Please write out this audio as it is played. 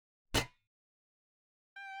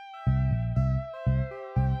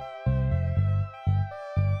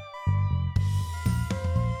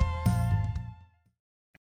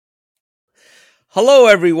Hello,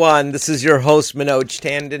 everyone. This is your host, Manoj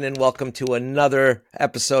Tandon, and welcome to another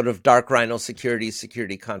episode of Dark Rhino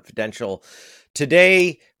Security Confidential.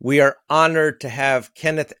 Today, we are honored to have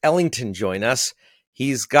Kenneth Ellington join us.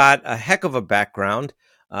 He's got a heck of a background.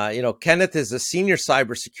 Kenneth is a senior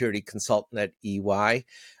cybersecurity consultant at EY,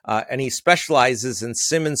 and he specializes in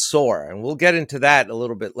SIM and SOAR, and we'll get into that a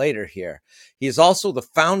little bit later here. He is also the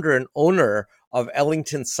founder and owner of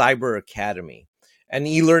Ellington Cyber Academy, an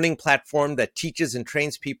e-learning platform that teaches and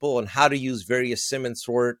trains people on how to use various SIM and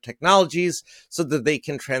SOAR technologies so that they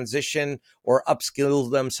can transition or upskill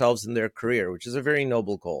themselves in their career, which is a very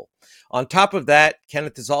noble goal. On top of that,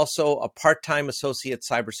 Kenneth is also a part-time associate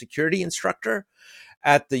cybersecurity instructor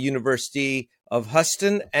at the University of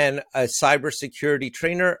Houston and a cybersecurity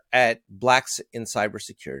trainer at Blacks in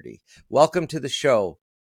Cybersecurity. Welcome to the show.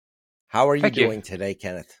 How are you Thank you. doing today,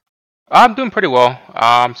 Kenneth? I'm doing pretty well.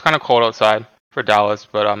 It's kind of cold outside for Dallas,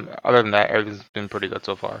 but other than that, everything's been pretty good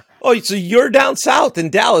so far. Oh, so you're down south in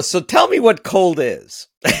Dallas. So tell me what cold is.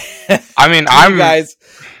 I mean, You guys.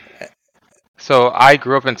 So I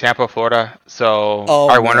grew up in Tampa, Florida. So Oh,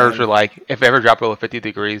 our winters were man. like, if it ever dropped below 50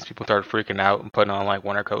 degrees, people started freaking out and putting on like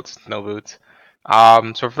winter coats, snow boots.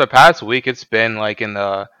 So for the past week, it's been like in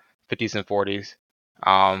the 50s and 40s.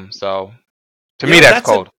 So to You me, know, that's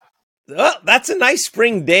cold. that's a nice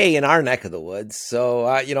spring day in our neck of the woods. So,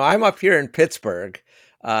 I'm up here in Pittsburgh,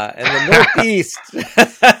 and the Northeast,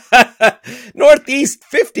 Northeast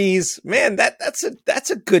 50s, man, that's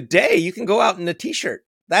a good day. You can go out in a t-shirt.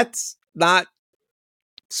 That's not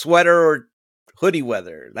sweater or hoodie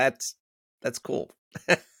weather. That's cool.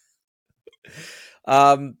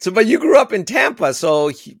 But you grew up in Tampa,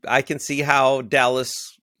 so I can see how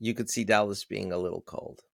you could see Dallas being a little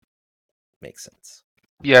cold. Makes sense.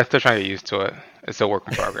 Yeah, still trying to get used to it. It's a work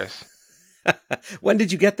in progress. When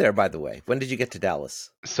did you get there, by the way? When did you get to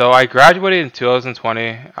Dallas? So I graduated in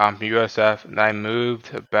 2020 from USF, and I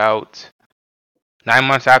moved about 9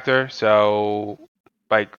 months after. So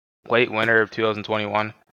like late winter of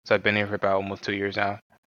 2021. So I've been here for about almost 2 years now.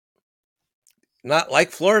 Not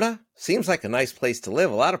like Florida? Seems like a nice place to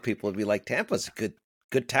live. A lot of people would be like, Tampa's a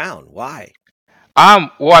good town. Why?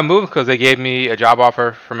 Well, I moved because they gave me a job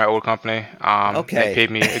offer from my old company. They Okay.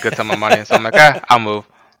 paid me a good sum of money, so I'm like, I'll move.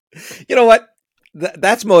 You know what?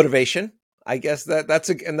 That's motivation. I guess that's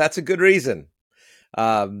a good reason.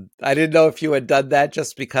 I didn't know if you had done that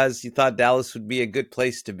just because you thought Dallas would be a good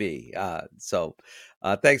place to be.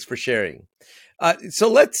 Thanks for sharing.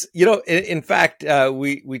 So let's, in fact,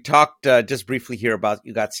 we talked just briefly here about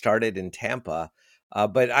you got started in Tampa,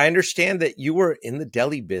 but I understand that you were in the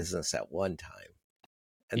deli business at one time,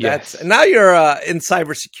 and Yes. now you're in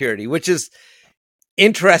cybersecurity, which is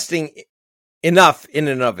interesting enough in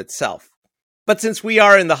and of itself. But since we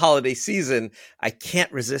are in the holiday season, I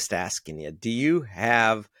can't resist asking you, do you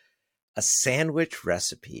have a sandwich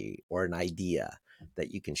recipe or an idea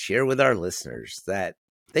that you can share with our listeners that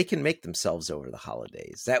they can make themselves over the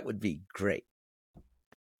holidays? That would be great.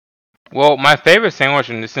 Well, my favorite sandwich,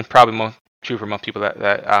 and this is probably most true for most people that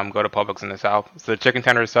go to Publix in the South, is the chicken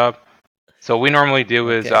tender sub. So what we normally do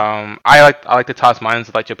is Okay. I like to toss mine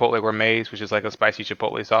with like Chipotle gourmets, which is like a spicy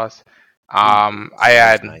Chipotle sauce. Ooh, I sounds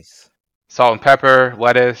add nice. salt and pepper,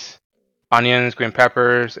 lettuce, onions, green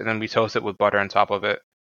peppers, and then we toast it with butter on top of it.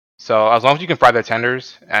 So as long as you can fry the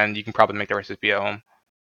tenders, and you can probably make the recipe at home.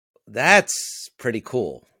 That's pretty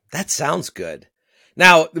cool. That sounds good.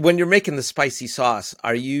 Now, when you're making the spicy sauce,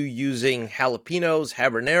 are you using jalapenos,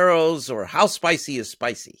 habaneros, or how spicy is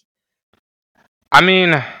spicy? I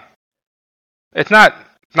mean, it's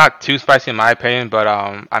not too spicy in my opinion, but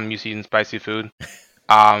I'm used to eating spicy food.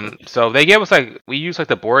 So they gave us like we use like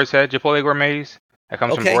the Boar's Head Chipotle gourmets that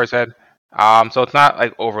comes from Okay. Boar's Head. So it's not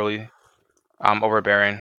like overly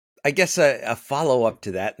overbearing. I guess a follow up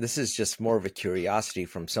to that, this is just more of a curiosity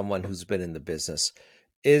from someone who's been in the business,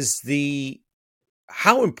 is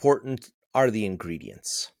how important are the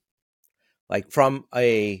ingredients? Like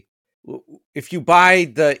if you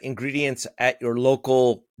buy the ingredients at your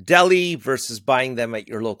local deli versus buying them at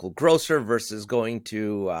your local grocer versus going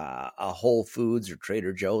to a Whole Foods or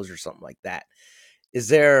Trader Joe's or something like that, is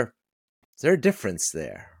there a difference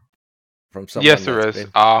there from Yes, someone there that's is.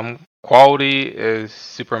 been? Quality is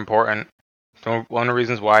super important. So one of the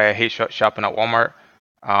reasons why I hate shopping at Walmart,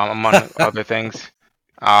 among other things.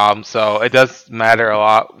 So it does matter a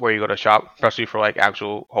lot where you go to shop, especially for like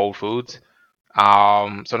actual Whole Foods.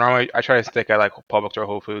 So normally I try to stick at like Publix or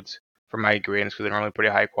Whole Foods for my ingredients because they're normally pretty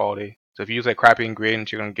high quality. So if you use like crappy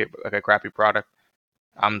ingredients, you're gonna get like a crappy product.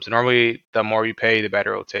 So normally the more you pay, the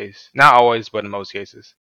better it'll taste. Not always, but in most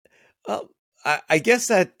cases. Well, I guess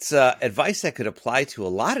that's advice that could apply to a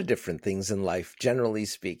lot of different things in life, generally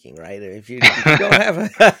speaking, right? If you don't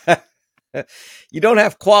have you don't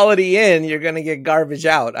have quality in, you're going to get garbage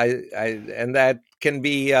out. And that can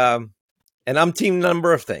be an umpteen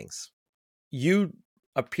number of things. You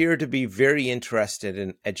appear to be very interested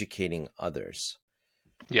in educating others.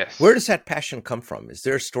 Yes. Where does that passion come from? Is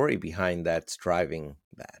there a story behind that's driving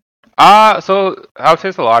that? So I would say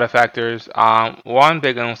it's a lot of factors. One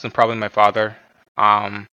big influence is probably my father.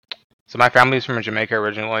 Um, so my family is from Jamaica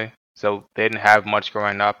originally, so they didn't have much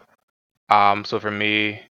growing up. So for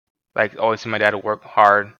me, like always seeing my dad work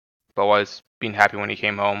hard, but always being happy when he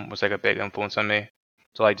came home was like a big influence on me.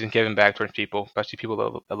 So like just giving back towards people, especially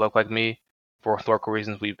people that look like me. For historical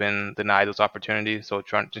reasons, we've been denied those opportunities. So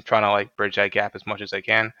trying to like bridge that gap as much as I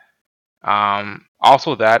can.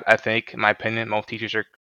 Also that I think, in my opinion, most teachers are,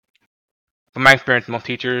 from my experience, most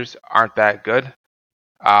teachers aren't that good.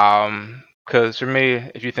 Because for me,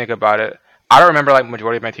 if you think about it, I don't remember like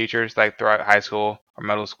majority of my teachers like throughout high school or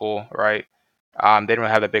middle school, right? They didn't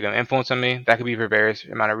really have that big of an influence on me. That could be for various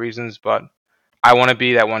amount of reasons, but I want to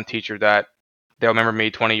be that one teacher that they'll remember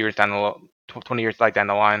me 20 years down the 20 years like down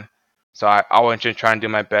the line. So I always just try and do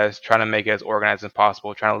my best, trying to make it as organized as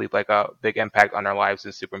possible, trying to leave like a big impact on their lives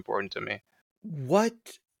is super important to me. What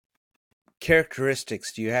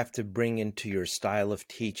characteristics do you have to bring into your style of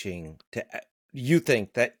teaching to you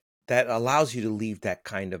think that allows you to leave that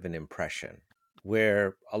kind of an impression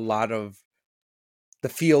where a lot of the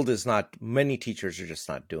field is not, many teachers are just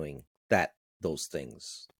not doing those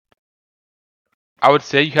things? I would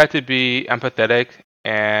say you have to be and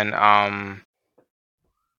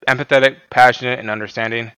empathetic, passionate, and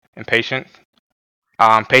understanding, and patient.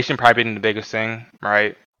 Patient probably being the biggest thing,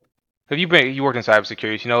 right? If you worked in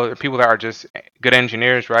cybersecurity, you know there are people that are just good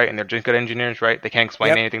engineers, right? And they're just good engineers, right? They can't explain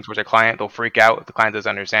Yep. anything towards their client. They'll freak out if the client doesn't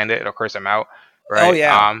understand it. It'll curse them out, Oh right?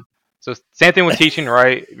 yeah. So same thing with teaching,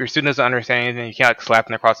 right? If your student doesn't understand anything, you can't like slap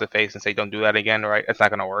them across the face and say, "Don't do that again," right? It's not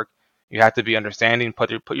gonna work. You have to be understanding. Put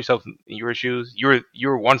yourself in your shoes. You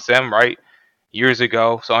were once them, right? Years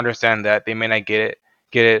ago, so understand that they may not get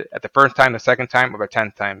it at the first time, the second time, or the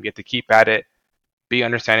 10th time. You have to keep at it, be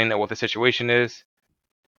understanding of what the situation is,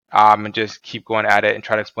 and just keep going at it and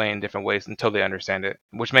try to explain in different ways until they understand it,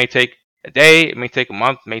 which may take a day, it may take a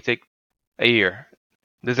month, it may take a year.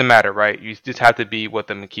 Doesn't matter, right? You just have to be with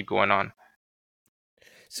them and keep going on.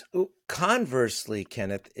 So conversely,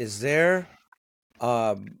 Kenneth, is there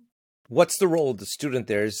what's the role of the student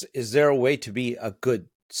there? Is there a way to be a good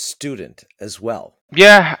student as well?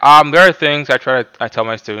 Yeah, there are things I tell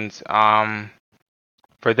my students.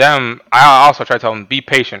 For them, I also try to tell them be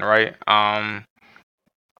patient, right?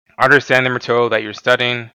 Understand the material that you're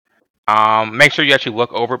studying. Make sure you actually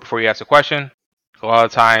look over it before you ask a question. A lot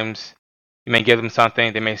of times, you may give them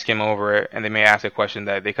something, they may skim over it, and they may ask a question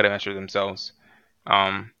that they could have answered themselves.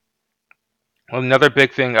 Um, Another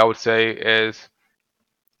big thing I would say is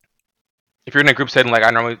if you're in a group setting like I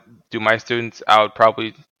normally do my students, I would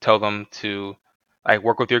probably tell them to like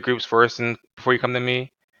work with your groups first and before you come to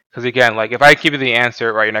me. Because again, like if I give you the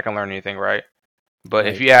answer, right, you're not gonna learn anything, right? But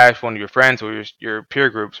if Right. you ask one of your friends or your peer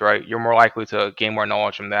groups, right, you're more likely to gain more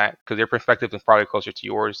knowledge from that because their perspective is probably closer to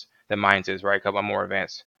yours than mine is, right? Because I'm more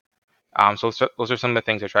advanced. So those are some of the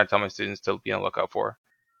things I try to tell my students to be on the lookout for.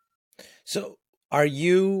 So are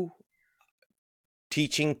you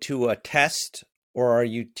teaching to a test or are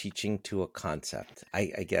you teaching to a concept?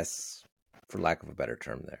 I guess, for lack of a better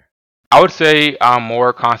term there. I would say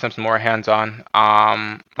more concepts, more hands-on.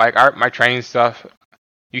 Like my training stuff,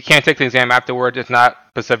 you can't take the exam afterwards. It's not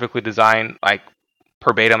specifically designed like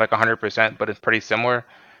verbatim, like 100%, but it's pretty similar.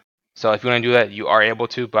 So if you want to do that, you are able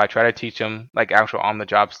to. But I try to teach them like actual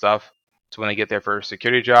on-the-job stuff. So when they get their first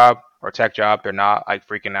security job or tech job, they're not like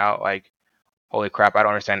freaking out, like, holy crap, I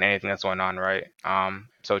don't understand anything that's going on, right?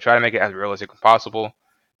 So try to make it as realistic as possible.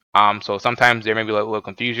 So sometimes there may be a little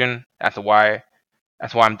confusion as to why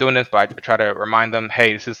I'm doing this, but I try to remind them,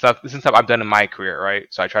 hey, this is stuff I've done in my career, right?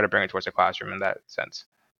 So I try to bring it towards the classroom in that sense.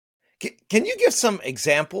 Can you give some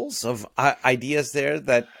examples of ideas there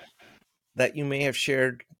that you may have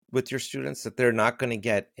shared with your students that they're not going to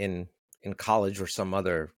get in college or some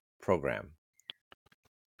other program?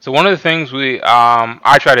 So one of the things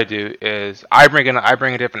I try to do is I bring in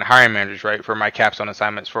different hiring managers, right, for my capstone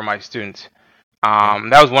assignments for my students. Okay.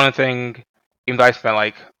 That was one thing. Even though I spent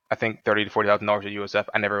like I think $30,000 to $40,000 at USF,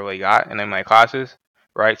 I never really got in my classes,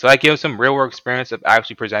 right? So that gives some real world experience of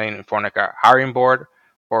actually presenting in front of like a hiring board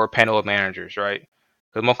or a panel of managers, right?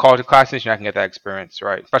 Because most college classes you're not gonna get that experience,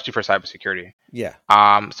 right? Especially for cybersecurity. Yeah.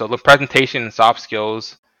 So the presentation and soft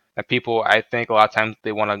skills that people I think a lot of times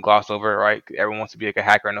they want to gloss over, right? Everyone wants to be like a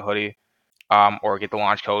hacker in a hoodie. or get the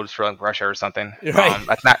launch codes for like Russia or something. Right.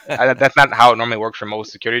 That's not how it normally works for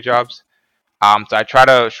most security jobs. So I try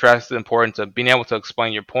to stress the importance of being able to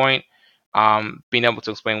explain your point, being able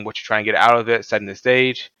to explain what you're trying to get out of it, setting the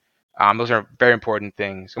stage. Those are very important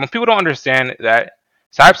things. And when people don't understand that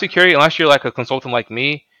cybersecurity, unless you're like a consultant like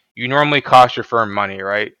me, you normally cost your firm money,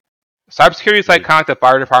 right? Cybersecurity is like Right. kind of the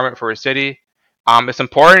fire department for a city. It's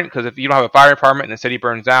important because if you don't have a fire department and the city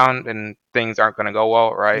burns down, then things aren't going to go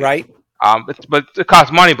well, right? Right. But it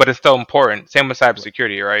costs money, but it's still important. Same with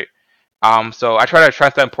cybersecurity, right? So I try to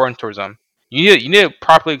stress that importance towards them. You need to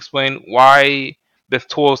properly explain why this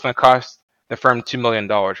tool is going to cost the firm $2 million,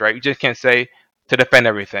 right? You just can't say to defend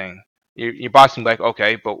everything. Your boss can be like,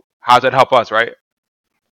 okay, but how does that help us, right?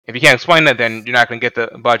 If you can't explain that, then you're not going to get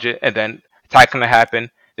the budget, and then attack's going to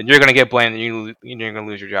happen. Then you're going to get blamed, and you're going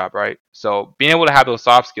to lose your job, right? So being able to have those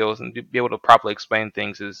soft skills and be able to properly explain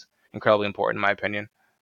things is incredibly important, in my opinion.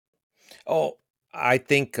 Oh, I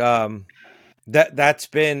think that's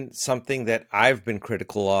been something that I've been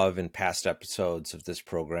critical of in past episodes of this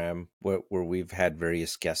program, where we've had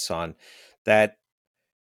various guests on. That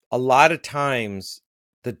a lot of times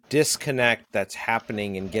the disconnect that's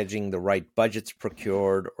happening in getting the right budgets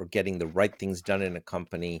procured or getting the right things done in a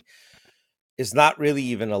company is not really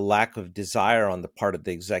even a lack of desire on the part of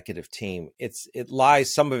the executive team.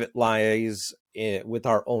 Some of it lies with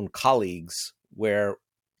our own colleagues, where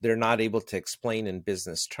they're not able to explain in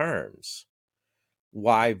business terms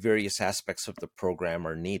why various aspects of the program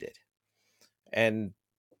are needed. And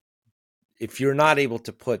if you're not able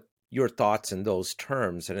to put your thoughts in those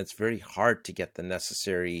terms, and it's very hard to get the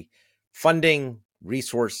necessary funding,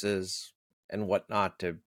 resources, and whatnot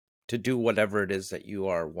to do whatever it is that you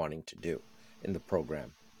are wanting to do in the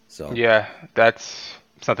program. So Yeah, that's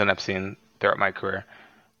something I've seen throughout my career.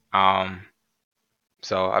 Um,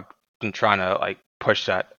 so I've been trying to like push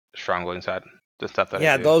that strongly inside the stuff that I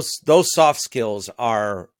yeah, do. those soft skills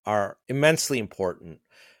are immensely important.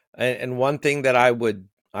 And one thing that I would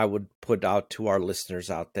put out to our listeners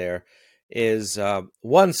out there is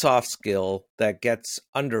one soft skill that gets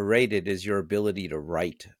underrated is your ability to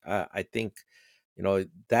write. I think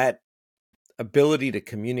that ability to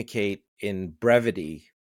communicate in brevity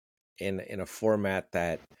in a format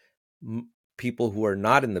that people who are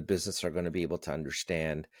not in the business are going to be able to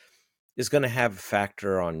understand is going to have a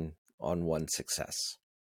factor on one's success.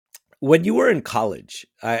 When you were in college,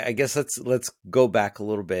 I guess let's go back a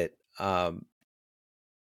little bit. Why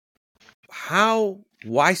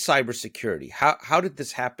cybersecurity? How did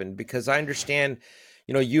this happen? Because I understand,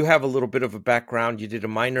 you have a little bit of a background. You did a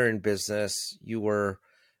minor in business. You were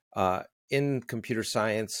in computer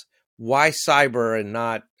science. Why cyber and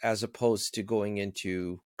not as opposed to going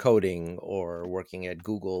into coding or working at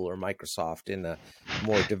Google or Microsoft in a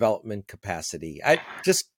more development capacity? I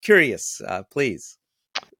just curious, please.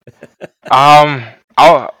 Um,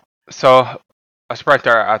 I'll so I'll start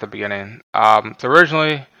there at the beginning. So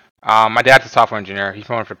originally, my dad's a software engineer. He's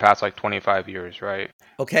been on for the past like 25 years, right?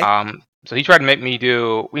 Okay. So he tried to make me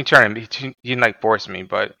do. We tried to. He didn't like force me,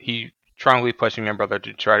 but he strongly pushed me and my brother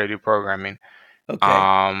to try to do programming.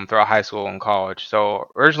 Okay. Throughout high school and college. So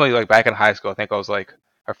originally, like back in high school, I think I was like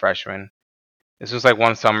a freshman. This was like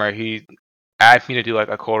one summer. He asked me to do like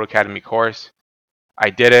a Code Academy course. I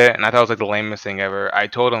did it, and I thought it was like the lamest thing ever. I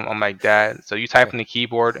told him, I'm like, Dad, so you type in the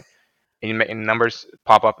keyboard and and numbers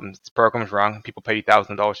pop up and the program's wrong. People pay you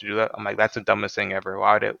 $1,000 to do that. I'm like, that's the dumbest thing ever.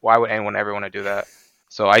 Why would anyone ever want to do that?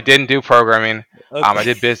 So I didn't do programming. I Okay.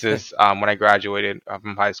 did business when I graduated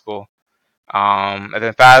from high school. And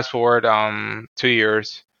then fast forward 2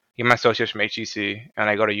 years, get my associates from HEC, and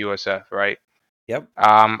I go to USF, right? Yep.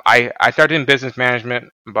 I started in business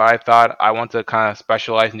management, but I thought I want to kind of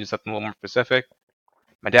specialize and do something a little more specific.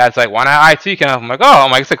 My dad's like, why not IT? I'm like, oh,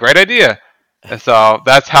 I'm like, it's a great idea. And so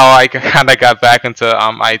that's how I kind of got back into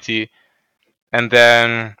IT. And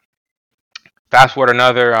then fast forward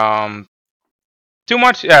another 2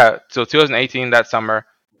 months, yeah. So 2018, that summer,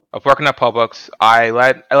 of working at Publix, I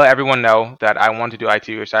let everyone know that I wanted to do IT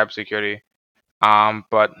or cybersecurity.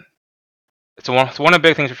 But it's one of the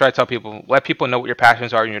big things we try to tell people: let people know what your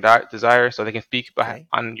passions are and your desires, so they can speak Okay.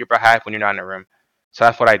 on your behalf when you're not in the room. So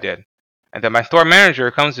that's what I did. And then my store manager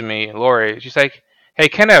comes to me, Lori. She's like, "Hey,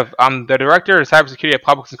 Kenneth, the director of cybersecurity at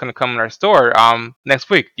Publix is going to come in our store next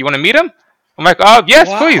week. Do you want to meet him?" I'm like, "Oh, yes,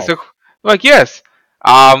 please." Wow. I'm like, yes.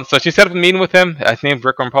 So she set up a meeting with him. His name's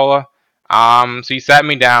Rick Rampola. So he sat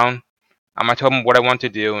me down. I told him what I wanted to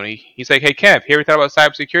do, and he's like, "Hey, Kenneth, you ever thought about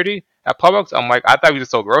cybersecurity at Publix?" I'm like, "I thought we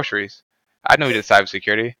just sold groceries. I know he did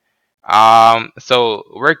cybersecurity." So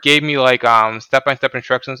Rick gave me like step by step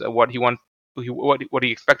instructions of what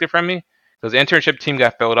he expected from me. because the internship team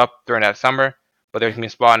got filled up during that summer, but there's gonna be a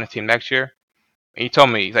spot on the team next year. And he told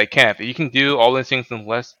me, he's like, Kenneth, if you can do all these things in the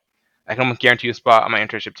list, I can almost guarantee you a spot on my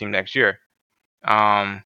internship team next year.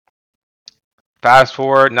 Um, Fast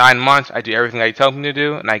forward 9 months, I do everything that he told me to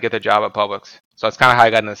do, and I get the job at Publix. So that's kind of how I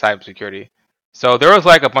got into cybersecurity. So there was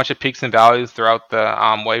like a bunch of peaks and valleys throughout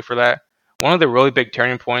the way for that. One of the really big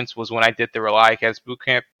turning points was when I did the ReliaQuest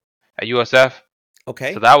bootcamp at USF. So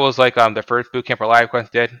Okay. that was like the first bootcamp ReliaQuest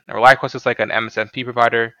did. And ReliaQuest is like an MSSP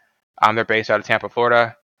provider. They're based out of Tampa,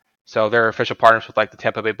 Florida. So they're official partners with like the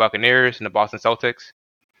Tampa Bay Buccaneers and the Boston Celtics.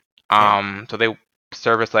 Okay. So they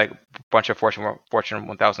service like a bunch of Fortune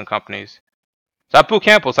 1000 companies. So that boot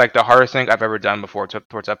camp was like the hardest thing I've ever done before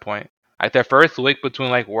towards that point. Like the first week between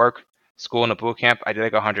like work, school, and the boot camp, I did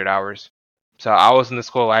like 100 hours. So I was in the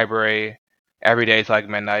school library every day till like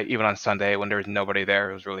midnight, even on Sunday when there was nobody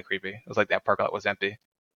there. It was really creepy. It was like that parking lot was empty.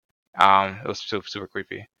 It was super, super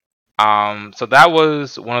creepy. So that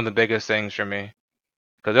was one of the biggest things for me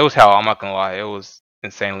because it was hell. I'm not gonna lie, it was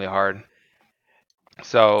insanely hard.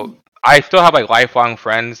 So I still have like lifelong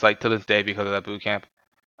friends like to this day because of that boot camp.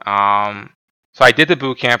 Um, so I did the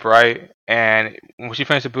boot camp, right? And once you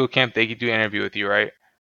finish the boot camp, they do an interview with you, right?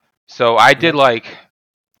 So I did Yep. like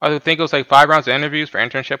I think it was like 5 rounds of interviews for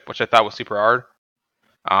internship, which I thought was super hard.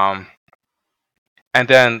 Um, and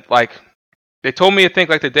then like they told me to think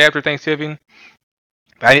like the day after Thanksgiving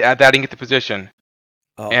that I didn't get the position,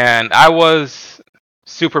 Oh. and I was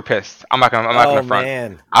super pissed. I'm not Oh gonna front.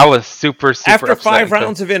 man. I was super super After upset. 5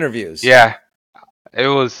 rounds of interviews. Yeah, it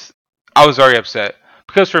was. I was very upset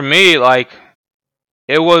because for me, like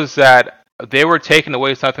it was that they were taking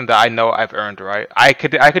away something that I know I've earned. Right? I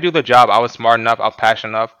could do the job. I was smart enough. I was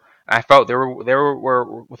passionate enough. And I felt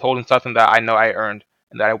were withholding something that I know I earned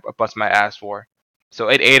and that I bust my ass for. So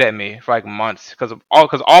it ate at me for like months because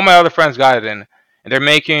all my other friends got it in and they're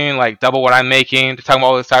making like double what I'm making. They're talking about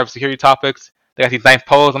all the cybersecurity topics. They got these nice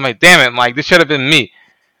posts. I'm like, damn it! I'm like, this should have been me.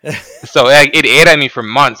 So it ate at me for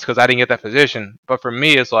months because I didn't get that position. But for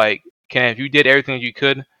me, it's like, if you did everything you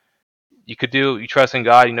could do. You trust in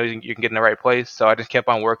God. You know you can get in the right place. So I just kept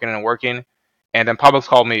on working and working. And then Publix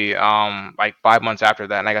called me like 5 months after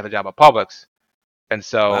that, and I got the job at Publix. And Wow.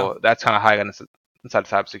 so that's kind of how I got inside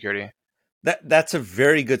cybersecurity. That's a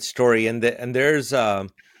very good story, and there's a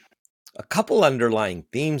couple underlying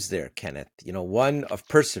themes there, Kenneth. One of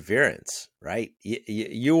perseverance, right?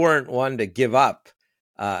 You weren't one to give up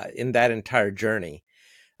in that entire journey.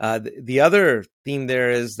 The other theme there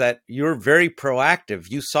is that you're very proactive.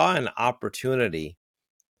 You saw an opportunity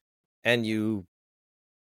and you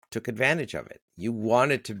took advantage of it. You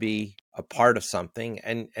wanted to be a part of something,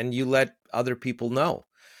 and you let other people know.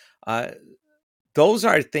 Uh, those,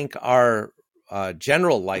 I think, are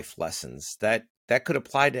general life lessons that could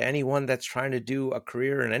apply to anyone that's trying to do a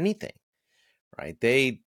career in anything, right?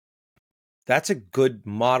 That's a good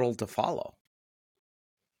model to follow.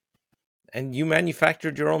 And you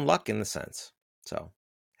manufactured your own luck in the sense. So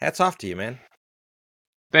hats off to you, man.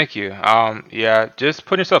 Thank you. Yeah, just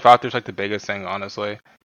putting yourself out there is like the biggest thing, honestly.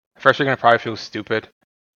 First, you're gonna probably feel stupid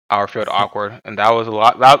or feel awkward, and that was a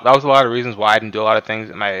lot. That was a lot of reasons why I didn't do a lot of things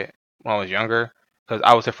when I was younger, because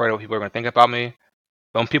I was afraid of what people were gonna think about me.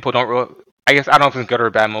 When people don't really, I guess I don't know if it's good or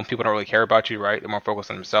bad. When people don't really care about you, right? They're more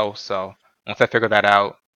focused on themselves. So once I figured that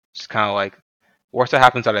out, it's kind of like, worst that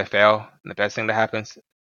happens that I fail, and the best thing that happens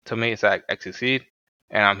to me is that I succeed,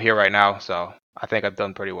 and I'm here right now. So I think I've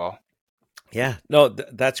done pretty well. Yeah, no,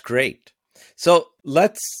 that's great. So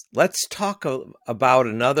let's talk about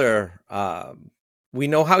another. We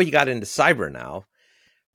know how you got into cyber now,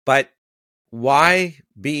 but why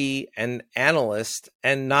be an analyst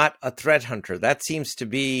and not a threat hunter? That seems to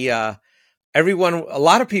be everyone. A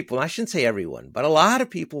lot of people, and I shouldn't say everyone, but a lot of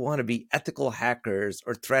people want to be ethical hackers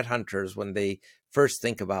or threat hunters when they first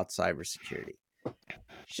think about cybersecurity.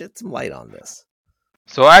 Shed some light on this.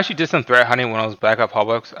 So I actually did some threat hunting when I was back at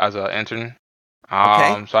Publix as an intern.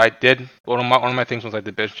 Okay. So I did one of my things was like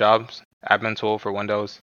the BizJobs admin tool for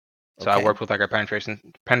Windows. So I Okay. worked with like our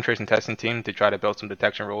penetration testing team to try to build some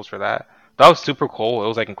detection rules for that. That was super cool. It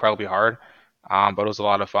was like incredibly hard, but it was a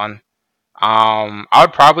lot of fun. I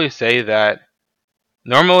would probably say that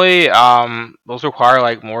normally those require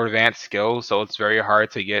like more advanced skills, so it's very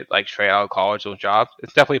hard to get like straight out of college those jobs.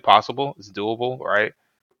 It's definitely possible. It's doable, right?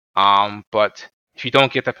 But if you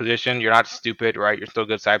don't get that position, you're not stupid, right? You're still a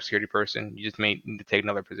good cybersecurity person. You just may need to take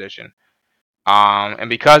another position. And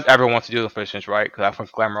because everyone wants to do the positions, right? Because that's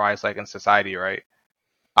what's glamorized like in society, right?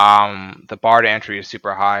 The bar to entry is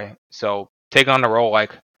super high. So taking on a role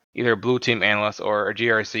like either a blue team analyst or a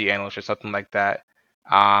GRC analyst or something like that,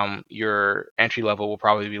 your entry level will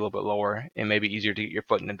probably be a little bit lower and maybe easier to get your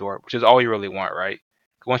foot in the door, which is all you really want, right?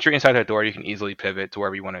 Once you're inside the door, you can easily pivot to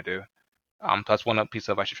wherever you want to do. So that's one piece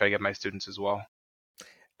of I should try to get my students as well.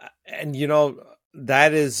 And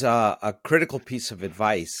that is a critical piece of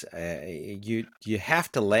advice. You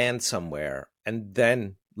have to land somewhere and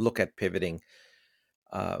then look at pivoting.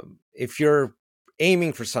 If you're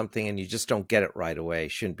aiming for something and you just don't get it right away,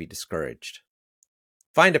 shouldn't be discouraged.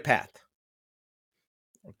 Find a path,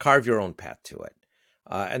 carve your own path to it,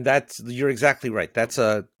 and you're exactly right. That's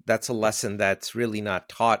a lesson that's really not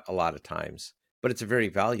taught a lot of times, but it's a very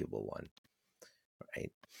valuable one.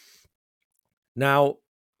 Right now,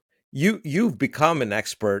 you've become an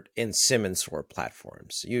expert in SIEM and SOAR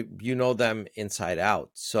platforms. You know them inside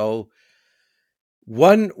out. So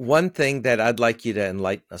one thing that I'd like you to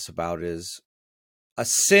enlighten us about is a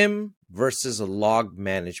SIEM versus a log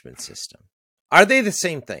management system. Are they the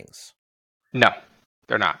same things? No,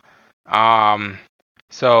 they're not.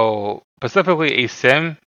 So specifically, a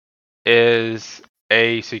SIEM is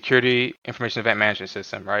a security information event management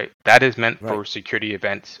system, right? That is meant for security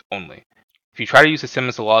events only. If you try to use a SIEM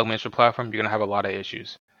as a log management platform, you're going to have a lot of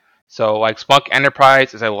issues. So like Splunk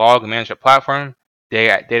Enterprise is a log management platform,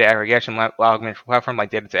 data aggregation log management platform, like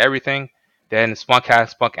data to everything. Then Splunk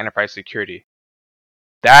has Splunk Enterprise Security.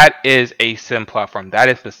 That is a SIEM platform. That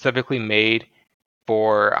is specifically made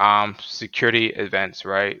for security events,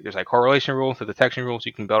 right? There's like correlation rules, the detection rules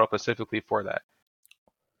you can build up specifically for that.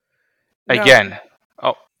 Now, again,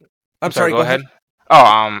 oh, I'm sorry. Go ahead.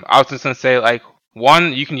 I was just gonna say like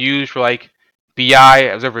one you can use for like BI,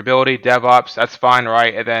 observability, DevOps. That's fine,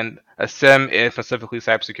 right? And then a SIEM is specifically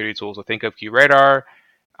cybersecurity tools. So think of QRadar,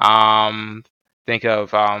 think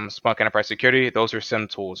of Splunk Enterprise Security. Those are SIEM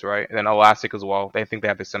tools, right? And then Elastic as well. They think they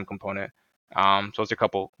have a SIEM component. So there's a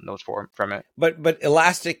couple notes from it. But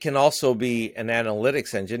Elastic can also be an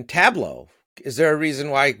analytics engine. Tableau. Is there a reason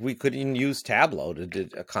why we couldn't use Tableau to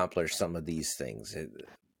accomplish some of these things?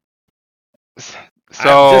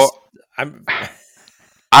 So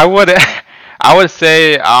I would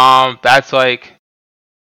say that's like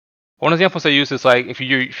one example I use is like if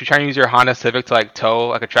you're trying to use your Honda Civic to like tow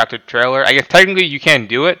like a tractor trailer. I guess technically you can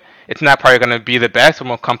do it. It's not probably going to be the best or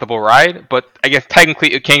most comfortable ride, but I guess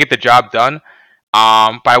technically it can get the job done.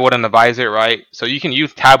 But I wouldn't advise it, right? So you can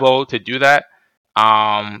use Tableau to do that.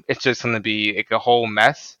 It's just going to be like a whole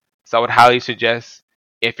mess. So I would highly suggest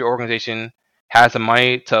if your organization has the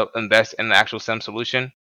money to invest in the actual SIEM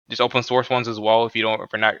solution, just open source ones as well. If you're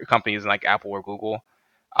not your company isn't like Apple or Google,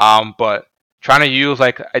 but trying to use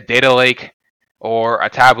like a data lake or a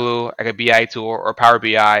Tableau, like a BI tool or Power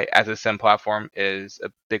BI as a SIEM platform is a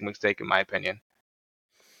big mistake in my opinion.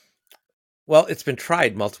 Well, it's been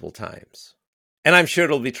tried multiple times, and I'm sure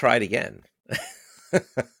it'll be tried again,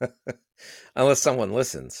 unless someone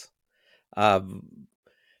listens.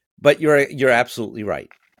 But you're absolutely right.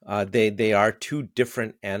 They are two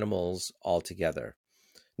different animals altogether.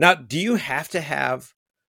 Now, do you have to have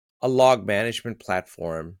a log management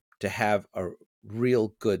platform to have a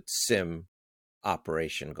real good SIEM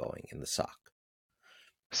operation going in the SOC?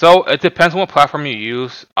 So it depends on what platform you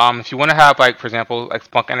use. If you want to have like, for example, like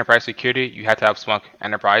Splunk Enterprise Security, you have to have Splunk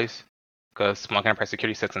Enterprise because Splunk Enterprise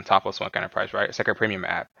Security sits on top of Splunk Enterprise, right? It's like a premium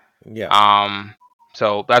app. Yeah.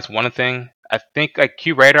 So that's one thing. I think like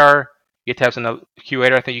QRadar, you have to have some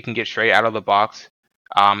QRadar. I think you can get straight out of the box,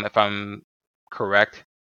 if I'm correct.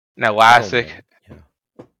 And Elastic,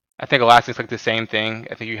 I think Elastic's like the same thing.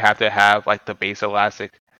 I think you have to have like the base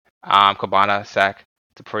Elastic, Kibana, SAC,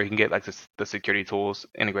 before you can get like the security tools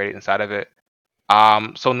integrated inside of it.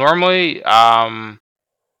 So normally, I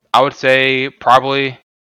would say probably,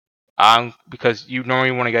 because you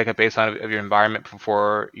normally want to get like a baseline of your environment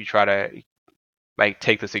before you try to like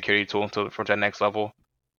take the security tool for that next level.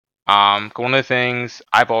 One of the things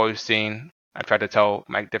I've always seen, I've tried to tell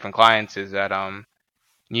my different clients is that you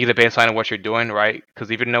need a baseline of what you're doing, right? Because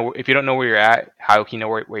if you don't know where you're at, how can you know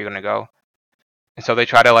where you're gonna go? And so they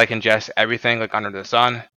try to like ingest everything like under the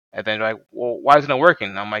sun, and then like, well, why isn't it working?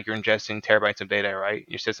 And I'm like, you're ingesting terabytes of data, right?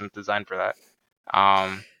 Your system's designed for that.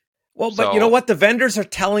 But you know what? The vendors are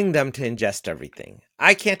telling them to ingest everything.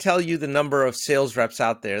 I can't tell you the number of sales reps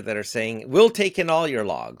out there that are saying, we'll take in all your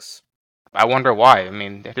logs. I wonder why. I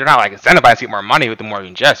mean, if they're not like incentivized to get more money with the more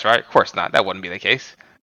you ingest, right? Of course not. That wouldn't be the case.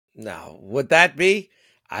 No. Would that be?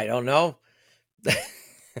 I don't know.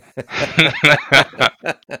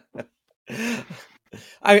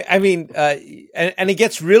 I mean, and it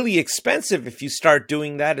gets really expensive if you start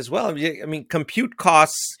doing that as well. I mean, compute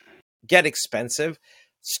costs get expensive.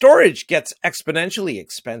 Storage gets exponentially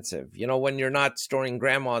expensive. You know, when you're not storing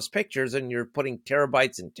grandma's pictures and you're putting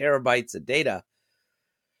terabytes and terabytes of data.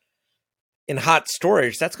 in hot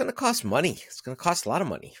storage, that's going to cost money. It's going to cost a lot of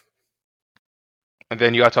money. And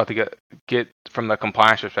then you also have to get from the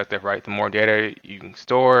compliance perspective, right? The more data you can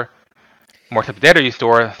store, more type of data you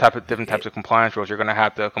store, different types of compliance rules you're going to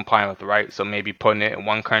have to comply with, right? So maybe putting it in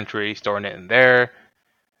one country, storing it in there,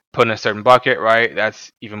 putting in a certain bucket, right?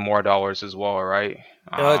 That's even more dollars as well, right?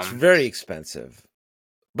 No, it's very expensive.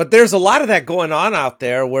 But there's a lot of that going on out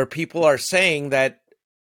there where people are saying that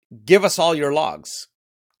give us all your logs,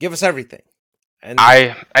 give us everything. And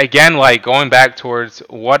again, like going back towards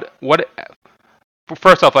what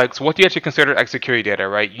first off, like, so what do you actually consider like security data,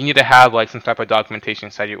 right? You need to have like some type of documentation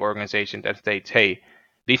inside your organization that states, hey,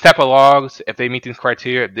 these type of logs, if they meet these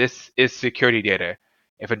criteria, this is security data.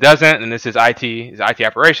 If it doesn't, then this is IT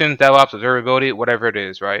operations, DevOps, observability, whatever it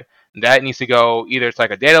is, right? And that needs to go either it's like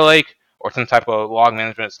a data lake or some type of log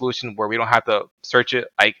management solution where we don't have to search it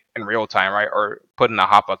like in real time, right? Or put in a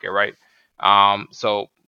hot bucket, right? So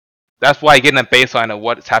that's why getting a baseline of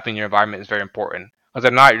what's happening in your environment is very important. Because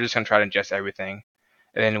if not, you're just gonna try to ingest everything.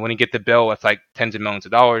 And then when you get the bill, it's like tens of millions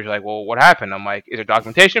of dollars. You're like, well, what happened? I'm like, is there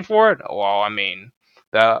documentation for it? Well, I mean,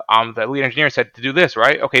 the lead engineer said to do this,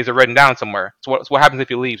 right? Okay, is it written down somewhere? So what happens if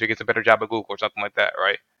he leaves or gets a better job at Google or something like that,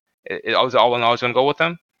 right? Is all in always going to go with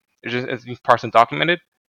them? Is this person documented?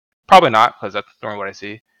 Probably not, because that's normally what I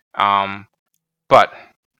see. But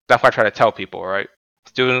that's what I try to tell people, right?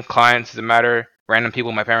 Students, clients, doesn't matter. Random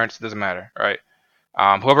people, my parents, doesn't matter, right?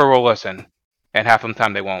 Whoever will listen, and half of the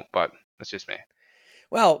time they won't, but that's just me.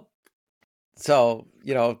 Well, so,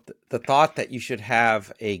 the thought that you should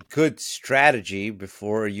have a good strategy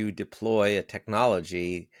before you deploy a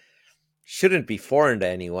technology shouldn't be foreign to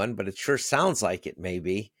anyone, but it sure sounds like it may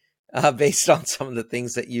be, based on some of the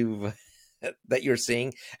things that you're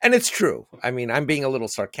seeing. And it's true. I mean, I'm being a little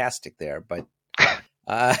sarcastic there, but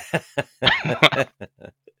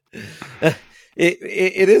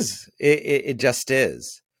it is. It just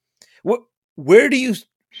is.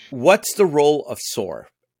 What's the role of SOAR?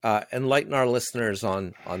 Enlighten our listeners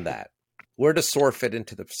on that. Where does SOAR fit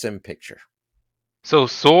into the SIEM picture? So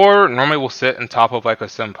SOAR normally will sit on top of like a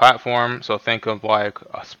SIEM platform. So think of like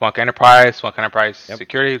a Splunk Enterprise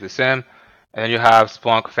Security, the SIEM, and then you have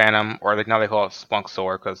Splunk Phantom, or now they call it Splunk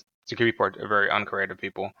SOAR because security people are very uncreative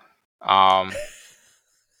people.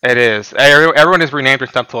 It is. Everyone has renamed their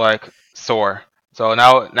stuff to like SOAR. So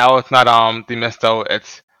now it's not Demisto,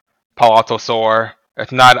 it's Palo Alto SOAR.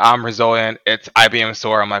 It's not Resilient, it's IBM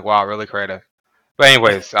SOAR. I'm like, wow, really creative. But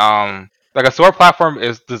anyways, like a SOAR platform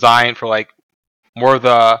is designed for like more of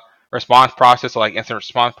the response process, like incident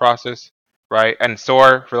response process, right? And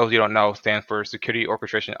SOAR, for those of you who don't know, stands for Security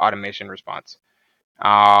Orchestration Automation Response.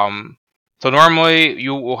 So normally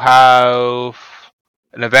you will have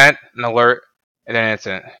an event, an alert, and then an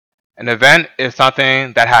incident. An event is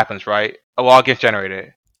something that happens, right? A log gets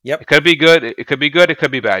generated. Yep. It could be good. It could be good. It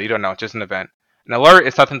could be bad. You don't know. It's just an event. An alert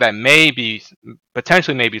is something that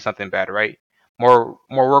potentially may be something bad, right? More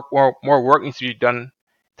work needs to be done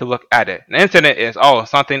to look at it. An incident is,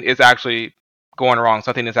 something is actually going wrong.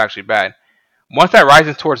 Something is actually bad. Once that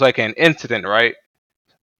rises towards like an incident, right?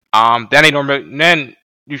 Then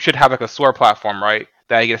you should have like a SOAR platform, right?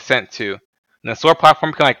 That it gets sent to. And the SOAR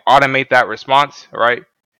platform can like automate that response, right?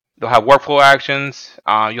 They'll have workflow actions.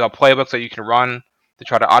 You'll have playbooks that you can run to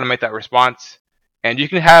try to automate that response. And you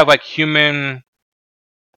can have like human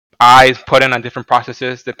eyes put in on different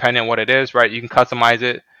processes depending on what it is, right? You can customize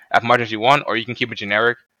it as much as you want, or you can keep it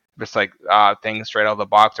generic, just like things straight out of the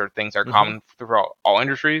box or things that are common throughout all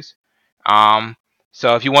industries.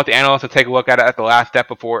 So if you want the analyst to take a look at it at the last step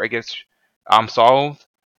before it gets solved,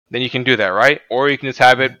 then you can do that, right? Or you can just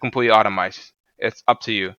have it completely automized. It's up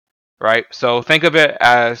to you, right? So think of it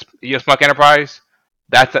as Splunk Enterprise.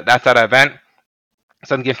 That's that event.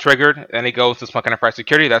 Something gets triggered, then it goes to Splunk Enterprise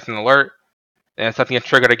Security. That's an alert. And something gets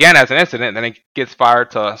triggered again as an incident, then it gets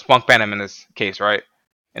fired to Splunk Phantom in this case, right?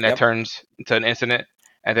 And that turns into an incident.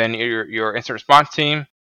 And then your incident response team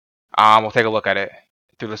will take a look at it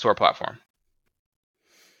through the SOAR platform.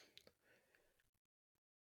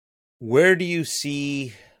 Where do you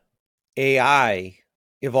see AI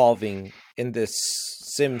evolving in this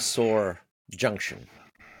SIEM-SOAR junction?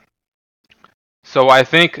 So I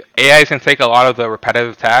think AI can take a lot of the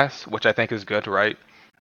repetitive tasks, which I think is good, right?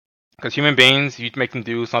 Because human beings, you make them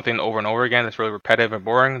do something over and over again that's really repetitive and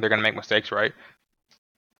boring, they're going to make mistakes, right?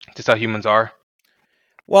 Just how humans are.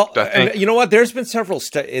 Well, you know what? There's been several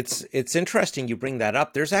it's interesting you bring that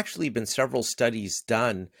up. There's actually been several studies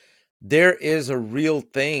done. There is a real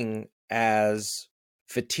thing as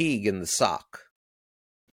fatigue in the SOC.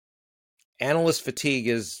 Analyst fatigue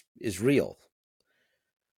is real.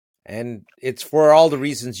 And it's for all the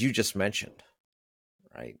reasons you just mentioned,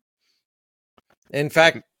 right? In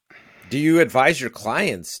fact, do you advise your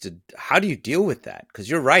clients how do you deal with that? Because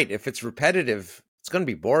you're right. If it's repetitive, it's going to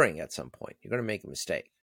be boring at some point. You're going to make a mistake.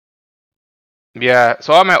 Yeah.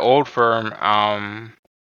 So at my old firm,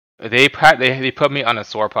 they put me on a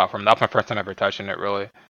SOAR platform. That was my first time ever touching it, really.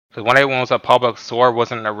 Because when everyone was at public, SOAR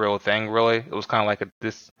wasn't a real thing, really. It was kind of like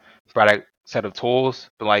this product set of tools.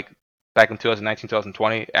 But like back in 2019,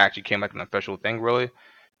 2020, it actually came like an official thing, really.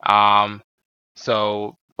 Um,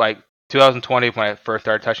 so like 2020, when I first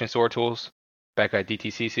started touching SOAR tools back at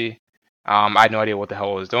DTCC, I had no idea what the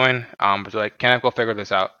hell I was doing. But like, can I go figure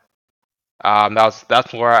this out?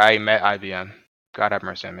 That's where I met IBM. God have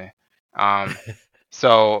mercy on me. Um,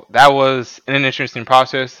 so that was an interesting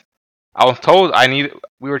process. I was told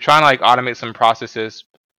we were trying to like automate some processes.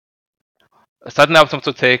 Something that was supposed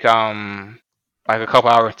to take like a couple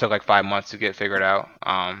hours took like 5 months to get figured out.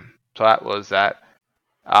 So that was that.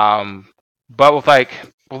 Um, but with like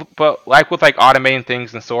automating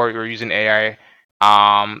things and sort, we're using AI.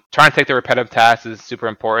 Trying to take the repetitive tasks is super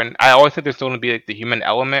important. I always think there's still going to be like the human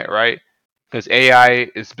element, right? Because AI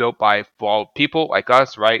is built by flawed people like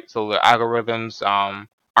us, right? So the algorithms aren't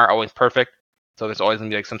always perfect. So there's always going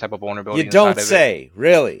to be like some type of You vulnerability don't inside of it. say,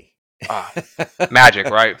 really. Magic,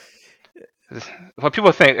 right? What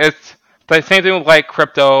people think, it's the same thing with like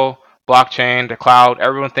crypto, blockchain, the cloud.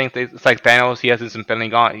 Everyone thinks it's like Thanos. He has his infinity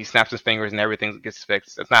gauntlet. He snaps his fingers and everything gets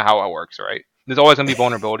fixed. That's not how it works, right? There's always gonna be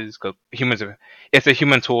vulnerabilities because it's a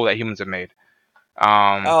human tool that humans have made.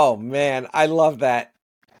 Um, Oh man, I love that.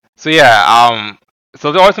 so yeah,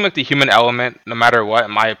 so there's always gonna be the human element, no matter what,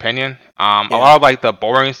 in my opinion. A Yeah. lot of like the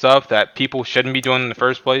boring stuff that people shouldn't be doing in the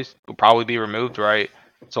first place will probably be removed, right?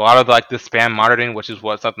 So a lot of like the spam monitoring, which is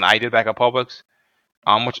what something I did back at Publix.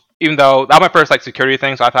 Which even though that was my first like security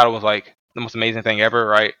thing, so I thought it was like the most amazing thing ever,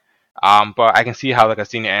 right? But I can see how like a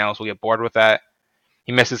senior analyst will get bored with that.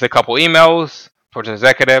 He misses a couple emails towards the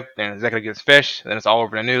executive, then the executive gets fished, then it's all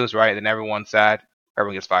over the news, right? Then everyone's sad,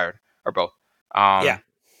 everyone gets fired, or both. Yeah.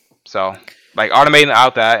 So like automating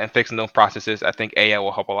out that and fixing those processes, I think AI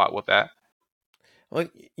will help a lot with that. Well,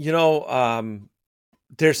 you know,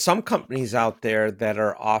 there's some companies out there that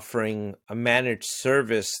are offering a managed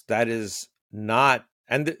service that is not,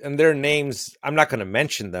 and their names, I'm not going to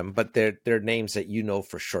mention them, but they're names that you know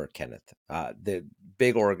for sure, Kenneth. The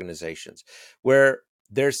big organizations where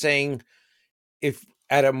they're saying, if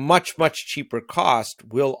at a much cheaper cost,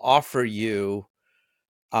 we'll offer you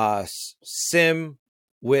a sim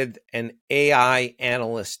with an AI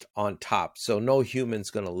analyst on top, so no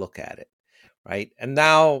human's going to look at it, right? And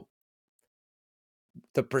now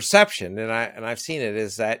the perception, and I've seen it,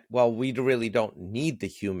 is that, well, we really don't need the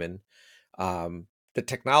human. The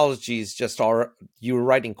technology is just all, you were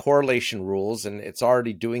writing correlation rules and it's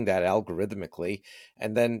already doing that algorithmically,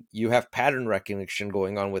 and then you have pattern recognition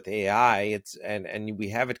going on with AI. And we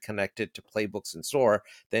have it connected to playbooks and SOAR.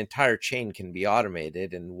 The entire chain can be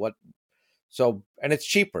automated, and it's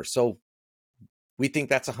cheaper. So we think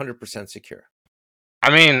that's 100% secure. I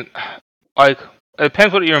mean, like it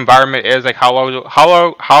depends what your environment is, like how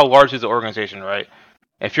large is the organization, right?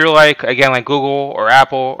 If you're like again like Google or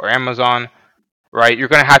Apple or Amazon, right? You're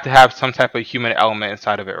gonna have to have some type of human element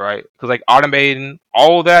inside of it, right? Because like automating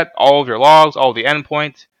all of that, all of your logs, all of the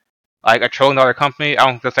endpoints, like $1 trillion company, I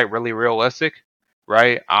don't think that's like really realistic,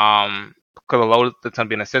 right? Because the load that's gonna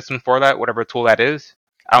be in a system for that, whatever tool that is,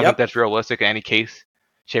 I don't think Yep. that's realistic in any case,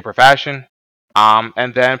 shape, or fashion.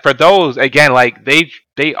 And then for those again, like they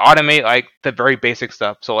automate like the very basic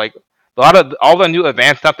stuff. So like a lot of all the new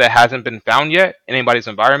advanced stuff that hasn't been found yet in anybody's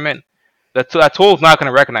environment, that tool is not going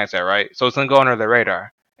to recognize that, right? So it's going to go under the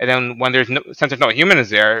radar. And then when since there's no humans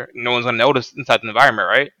there, no one's going to notice inside the environment,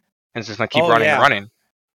 right? And it's just going to keep Oh running and yeah. running.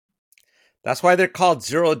 That's why they're called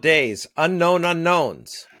 0 days, unknown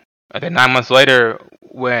unknowns. And then 9 months later,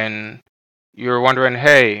 when you're wondering,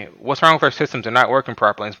 hey, what's wrong with our systems? They're not working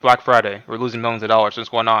properly. It's Black Friday. We're losing millions of dollars. What's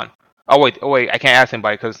going on? Oh wait, I can't ask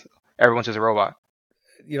anybody because everyone's just a robot.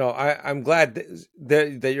 You know, I'm glad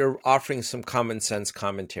that you're offering some common sense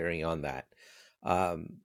commentary on that.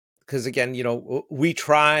 Because again, you know, we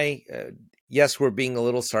try. Yes, we're being a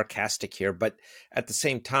little sarcastic here, but at the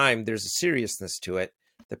same time, there's a seriousness to it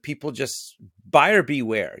that people just buyer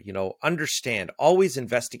beware. You know, understand. Always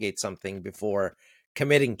investigate something before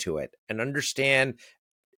committing to it, and understand,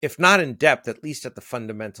 if not in depth, at least at the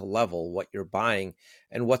fundamental level, what you're buying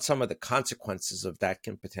and what some of the consequences of that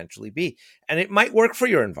can potentially be. And it might work for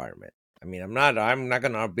your environment. I mean, I'm not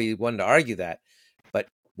going to be one to argue that, but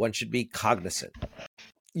one should be cognizant.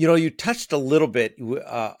 You know, you touched a little bit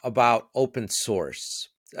about open source,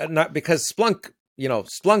 not because Splunk,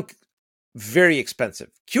 very expensive.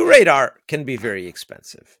 QRadar can be very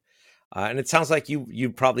expensive. And it sounds like you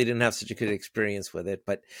probably didn't have such a good experience with it.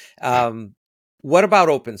 But what about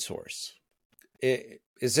open source?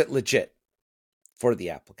 Is it legit for the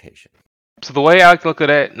application? So the way I like to look at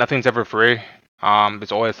it, nothing's ever free.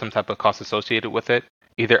 There's always some type of cost associated with it,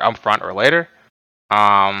 either upfront or later.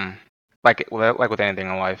 Um, like with anything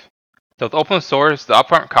in life. So with open source, the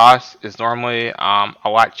upfront cost is normally a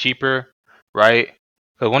lot cheaper, right?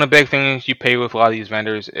 Because one of the big things you pay with a lot of these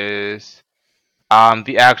vendors is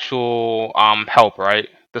the actual help, right?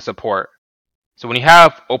 The support. So when you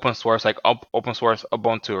have open source, like open source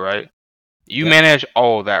Ubuntu, right? You Yep. manage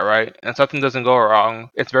all of that, right? And something doesn't go wrong,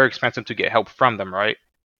 it's very expensive to get help from them, right?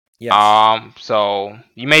 Yes. So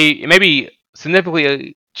it may be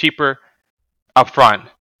significantly cheaper upfront,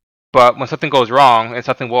 but when something goes wrong, and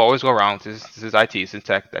something will always go wrong, this is IT, this is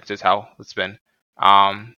tech, that's just how it's been.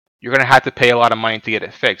 You're gonna have to pay a lot of money to get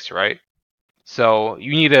it fixed, right? So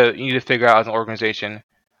you need to figure out as an organization,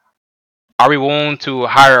 are we willing to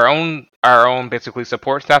hire our own basically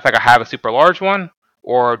support staff, like I have a super large one,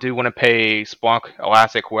 or do we want to pay Splunk,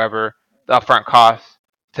 Elastic, whoever the upfront cost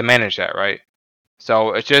to manage that, right?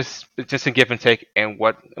 So it's just a give and take in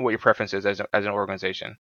what your preference is as an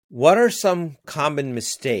organization. What are some common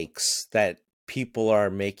mistakes that people are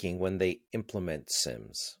making when they implement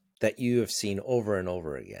SIMs that you have seen over and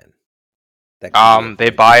over again that can be They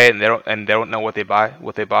avoided? buy it and they don't know what they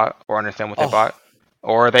bought, or understand what they Oh, bought,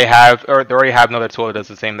 or they already have another tool that does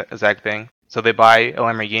the same exact thing. So they buy a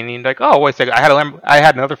Lamborghini and like, oh wait a second, I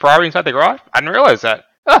had another Ferrari inside the garage. I didn't realize that.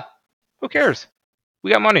 Ah, who cares?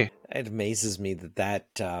 We got money. it amazes me that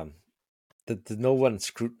no one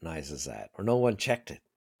scrutinizes that or no one checked it,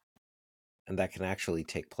 and that can actually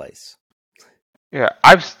take place. Yeah,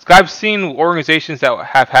 I've seen organizations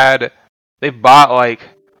that they've bought like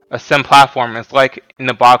a sim platform. It's like in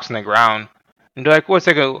the box in the ground, and they're like, wait a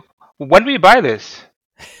second, when did we buy this?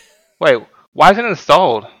 Wait, why isn't it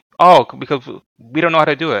installed? Oh, because we don't know how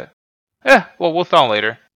to do it. Yeah, well, we'll install it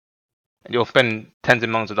later. And you'll spend tens of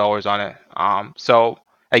millions of dollars on it. So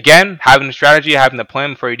again, having a strategy, having a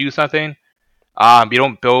plan before you do something. You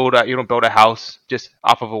don't build a house just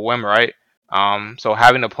off of a whim, right? So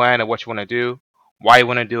having a plan of what you want to do, why you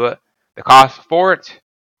want to do it, the cost for it,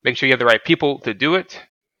 make sure you have the right people to do it.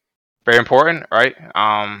 Very important, right?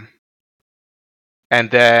 And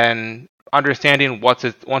then understanding once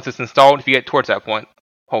it's installed, if you get towards that point,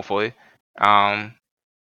 hopefully, um,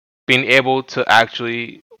 being able to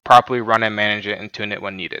actually properly run and manage it and tune it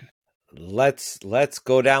when needed. Let's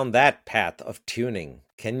go down that path of tuning.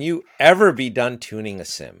 Can you ever be done tuning a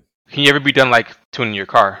sim? Can you ever be done like tuning your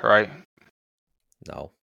car, right?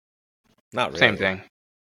 No, not Same really. thing.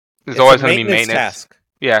 There's It's a always going to be maintenance maintenance. task.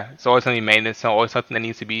 Yeah, it's always going to be maintenance. So always something that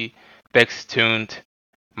needs to be fixed, tuned,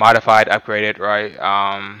 modified, upgraded, right?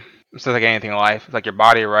 It's just like anything in life. It's like your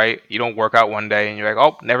body, right? You don't work out one day and you're like,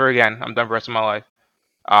 oh, never again. I'm done for the rest of my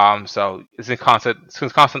life. So it's a constant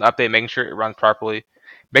update, making sure it runs properly,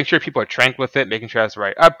 make sure people are trained with it, making sure it has the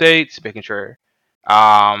right updates, making sure,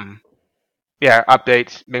 um, yeah,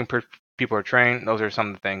 updates, making sure people are trained. Those are some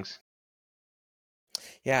of the things.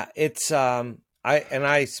 Yeah, it's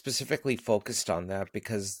I specifically focused on that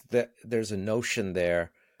because there's a notion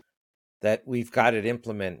there that we've got it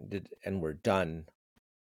implemented and we're done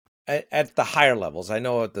at the higher levels. I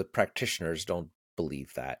know the practitioners don't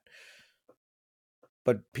believe that,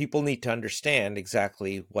 but people need to understand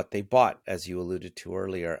exactly what they bought, as you alluded to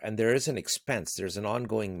earlier. And there is an expense, there's an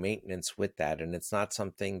ongoing maintenance with that. And it's not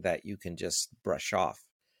something that you can just brush off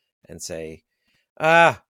and say,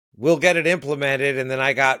 we'll get it implemented. And then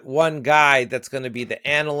I got one guy that's going to be the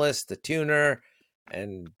analyst, the tuner,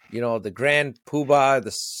 and, the grand poobah,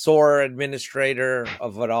 the sore administrator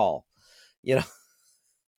of it all.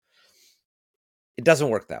 It doesn't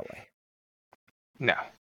work that way. No,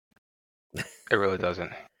 it really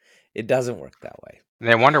doesn't. It doesn't work that way. And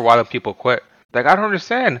they wonder why the people quit. Like, I don't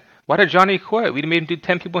understand. Why did Johnny quit? We made him do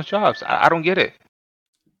 10 people's jobs. I don't get it.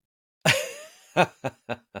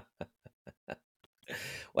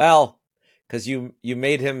 Well, because you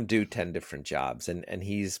made him do 10 different jobs, and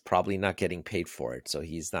he's probably not getting paid for it, so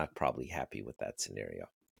he's not probably happy with that scenario.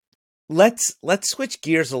 Let's switch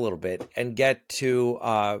gears a little bit and get to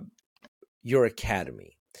your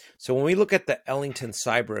academy. So when we look at the Ellington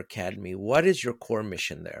Cyber Academy, what is your core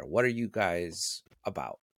mission there? What are you guys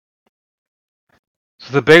about?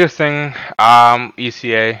 So the biggest thing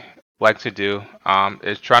ECA likes to do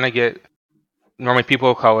is trying to get normally people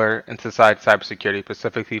of color into cybersecurity,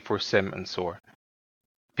 specifically for SIM and SOAR.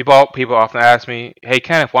 People often ask me, "Hey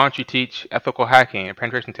Kenneth, why don't you teach ethical hacking and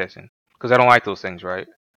penetration testing?" Because I don't like those things, right?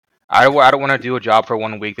 I don't want to do a job for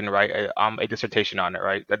 1 week and write a dissertation on it,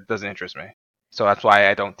 right? That doesn't interest me. So that's why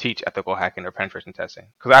I don't teach ethical hacking or penetration testing,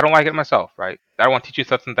 because I don't like it myself, right? I don't want to teach you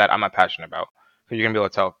something that I'm not passionate about, because you're gonna be able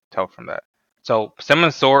to tell from that. So Sim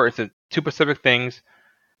and SOAR is the two specific things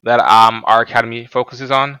that our academy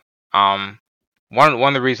focuses on. Um, one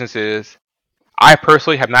of the reasons is I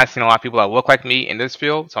personally have not seen a lot of people that look like me in this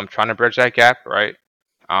field, so I'm trying to bridge that gap, right?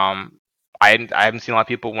 Um, I haven't seen a lot of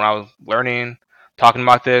people when I was learning, talking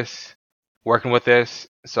about this, working with this,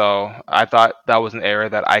 so I thought that was an area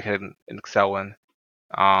that I could excel in.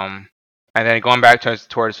 Um, and then going back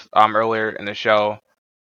towards earlier in the show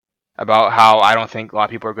about how I don't think a lot of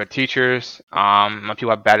people are good teachers. A lot of people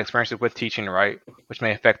have bad experiences with teaching, right, which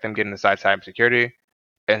may affect them getting inside cybersecurity.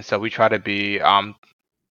 And so we try to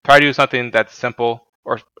do something that's simple,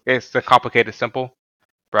 or it's the complicated simple,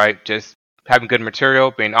 right? Just having good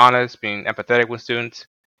material, being honest, being empathetic with students,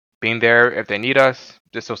 being there if they need us,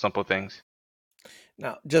 just those simple things.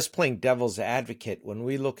 Now, just playing devil's advocate, when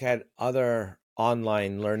we look at other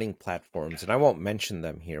online learning platforms, and I won't mention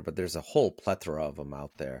them here, but there's a whole plethora of them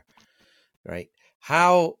out there, right?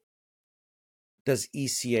 How does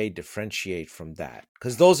ECA differentiate from that?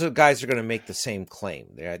 Because those are guys are going to make the same claim.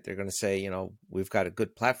 They're going to say, we've got a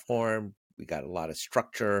good platform, we got a lot of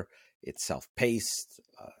structure, it's self-paced,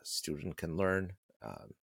 student can learn,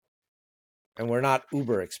 and we're not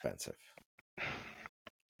uber expensive.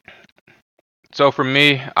 So for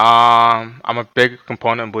me, I'm a big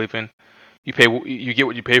component in believing you get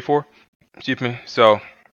what you pay for. Excuse me. So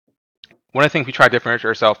one of the things we try to differentiate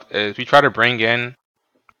ourselves is we try to bring in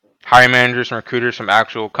hiring managers and recruiters from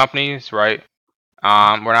actual companies, right?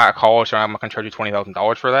 We're not a college, so I'm not gonna charge you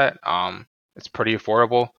 $20,000 for that. It's pretty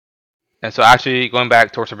affordable. And so actually going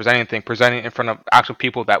back towards the presenting thing, presenting in front of actual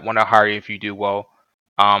people that want to hire you if you do well,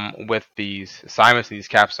 with these assignments, these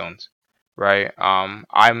capstones, right?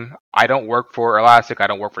 I don't work for Elastic, I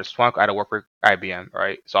don't work for Splunk, I don't work for IBM,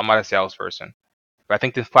 right? So I'm not a salesperson. If I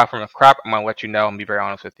think this platform is crap, I'm gonna let you know and be very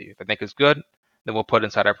honest with you. If I think it's good, then we'll put it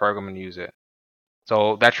inside our program and use it.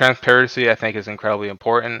 So that transparency, I think, is incredibly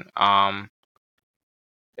important.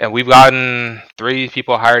 And we've gotten 3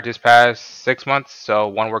 people hired this past 6 months. So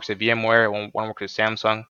one works at VMware, one works at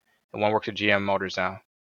Samsung, and one works at GM Motors now.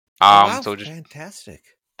 Oh, wow, So just fantastic.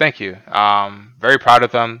 thank you. Very proud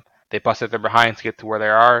of them. They busted their behinds to get to where they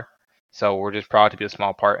are. So we're just proud to be a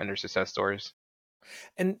small part in their success stories.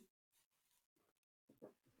 And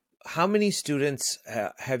how many students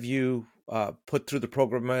have you put through the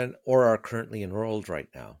program or are currently enrolled right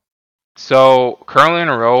now? So currently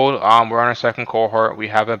enrolled, we're on our second cohort. We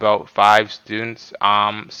have about 5 students.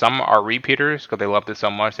 Some are repeaters because they loved it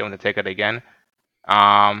so much they want to take it again.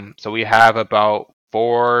 So we have about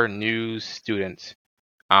 4 new students.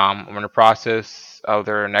 We're in the process of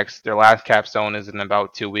their last capstone is in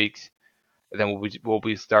about 2 weeks. And then we'll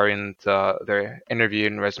be starting their interview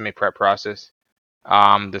and resume prep process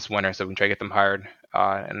this winter, so we can try to get them hired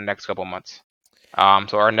in the next couple of months.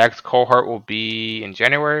 So our next cohort will be in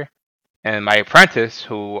January, and my apprentice,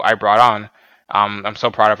 who I brought on, I'm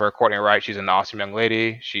so proud of her, Courtney Wright. She's an awesome young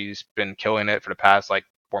lady. She's been killing it for the past like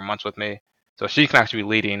 4 months with me, so she can actually be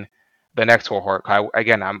leading the next cohort.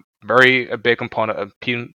 Again, I'm a big component of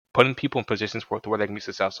putting people in positions where they can be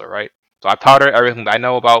successful, right? So I've taught her everything that I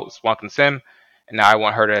know about Splunk and SIM, and now I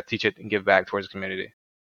want her to teach it and give back towards the community.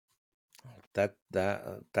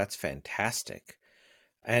 That's fantastic.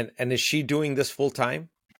 And is she doing this full time?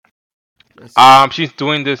 She's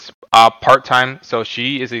doing this part time, so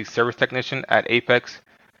she is a service technician at Apex.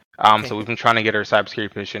 Okay. So we've been trying to get her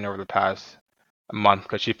cybersecurity position over the past month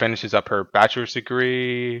because she finishes up her bachelor's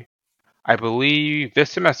degree, I believe,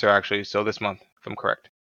 this semester actually. So this month, if I'm correct.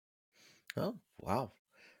 Oh, wow.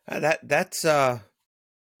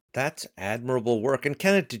 That's admirable work. And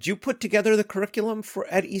Kenneth, did you put together the curriculum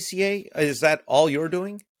at ECA? Is that all you're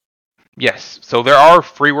doing? Yes. So there are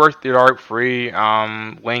free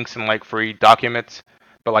links and like free documents,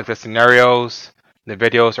 but like the scenarios, the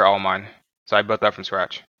videos are all mine. So I built that from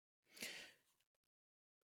scratch.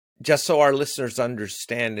 Just so our listeners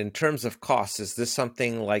understand, in terms of costs, is this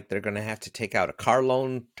something like they're going to have to take out a car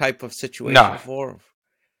loan type of situation No, for?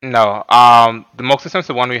 no. The most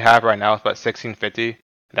expensive one we have right now is about $1,650.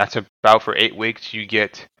 That's about for 8 weeks. You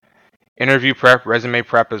get interview prep, resume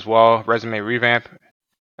prep as well, resume revamp,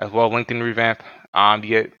 as well LinkedIn revamp. You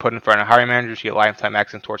get put in front of hiring managers. You get lifetime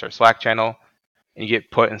access towards our Slack channel, and you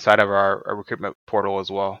get put inside of our recruitment portal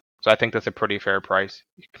as well. So I think that's a pretty fair price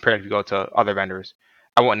compared if you go to other vendors.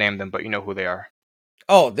 I won't name them, but you know who they are.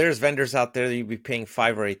 Oh, there's vendors out there that you'd be paying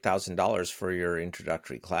 $5,000 or $8,000 for your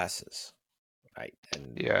introductory classes, right?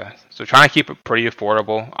 And yeah, so trying to keep it pretty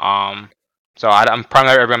affordable. I'm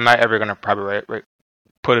not ever gonna probably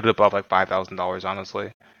put it above like $5,000,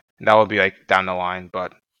 honestly. That would be like down the line,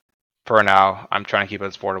 but for now, I'm trying to keep it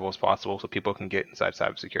as affordable as possible so people can get inside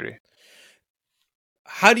cybersecurity.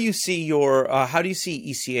 How do you see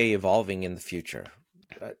ECA evolving in the future?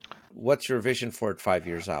 What's your vision for it 5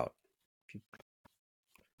 years out?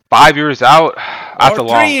 5 years out, that's a Or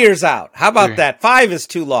long. 3 years out. How about that? 5 is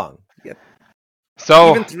too long. Yeah.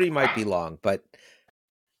 So Even 3 might be long, but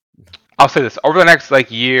I'll say this: over the next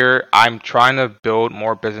year, I'm trying to build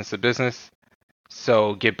more business to business.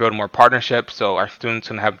 So build more partnerships, so our students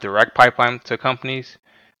can have direct pipeline to companies.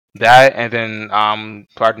 That, and then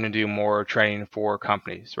starting to do more training for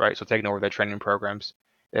companies, right? So taking over their training programs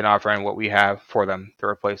and offering what we have for them to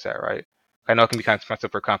replace that, right? I know it can be kind of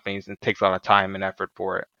expensive for companies and it takes a lot of time and effort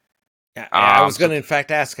for it. I was going to, in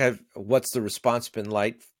fact, ask what's the response been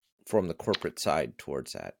like from the corporate side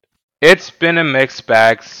towards that? It's been a mixed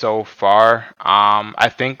bag so far. I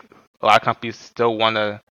think a lot of companies still want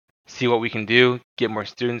to see what we can do, get more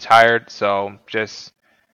students hired. So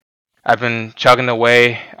I've been chugging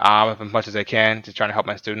away as much as I can, just trying to help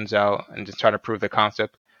my students out and just trying to prove the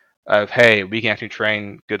concept of, hey, we can actually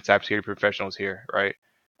train good cybersecurity professionals here, right?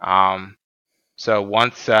 So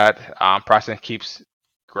once that process keeps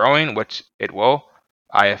growing, which it will,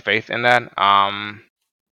 I have faith in that.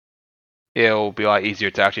 It'll be a lot easier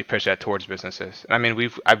to actually push that towards businesses. I mean,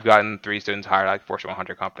 I've gotten 3 students hired like Fortune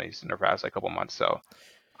 100 companies in the past couple months, so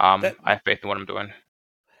I have faith in what I'm doing.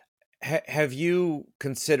 Have you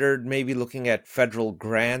considered maybe looking at federal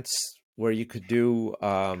grants where you could do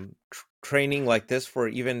training like this for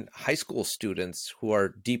even high school students who are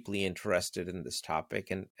deeply interested in this topic,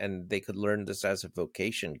 and they could learn this as a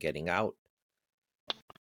vocation getting out?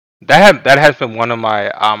 That has been one of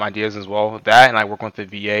my ideas as well. That, and I work with the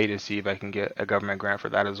VA to see if I can get a government grant for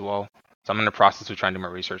that as well. So I'm in the process of trying to do my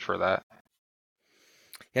research for that.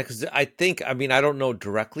 Yeah, because I don't know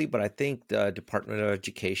directly, but I think the Department of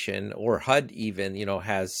Education or HUD even,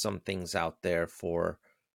 has some things out there for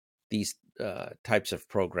these types of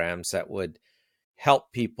programs that would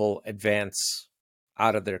help people advance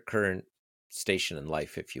out of their current station in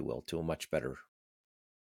life, if you will, to a much better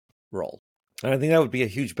role. And I think that would be a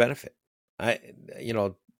huge benefit.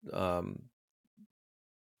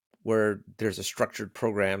 Where there's a structured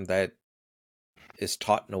program that is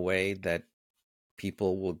taught in a way that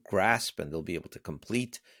people will grasp and they'll be able to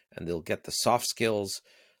complete and they'll get the soft skills.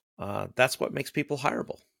 That's what makes people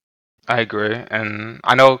hireable. I agree. And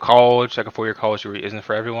I know college, like a 4-year college degree, isn't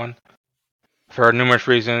for everyone. For numerous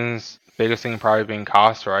reasons, biggest thing probably being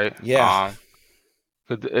cost, right? Yeah.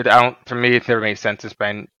 For me, it never made sense to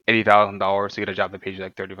spend $80,000 to get a job that pays you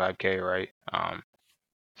like $35K, right?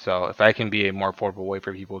 So if I can be a more affordable way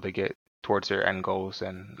for people to get towards their end goals,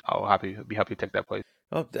 then I'll be happy to take that place.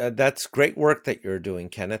 Oh, that's great work that you're doing,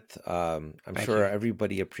 Kenneth. I'm Thank sure you.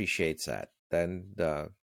 everybody appreciates that. Then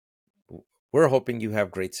we're hoping you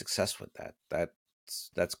have great success with that.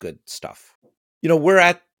 That's good stuff. We're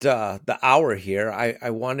at the hour here. I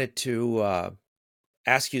wanted to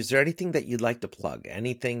ask you, is there anything that you'd like to plug?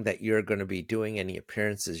 Anything that you're going to be doing? Any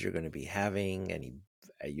appearances you're going to be having? Any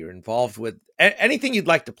you're involved with? Anything you'd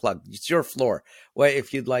like to plug? It's your floor. Well,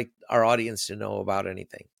 if you'd like our audience to know about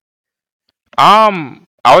anything.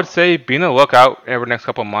 I would say be on the lookout over the next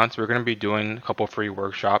couple of months. We're going to be doing a couple of free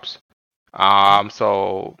workshops.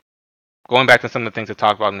 So going back to some of the things I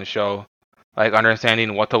talked about in the show, like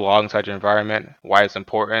understanding what to log inside your environment, why it's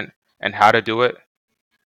important, and how to do it,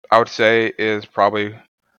 I would say is probably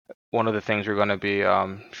one of the things we're going to be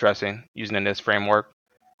stressing using the NIST framework,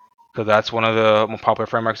 because that's one of the more popular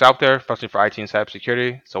frameworks out there, especially for IT and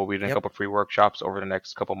cybersecurity. So we'll be doing a couple of free workshops over the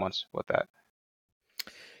next couple of months with that.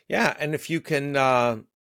 Yeah, and if you can,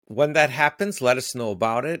 when that happens, let us know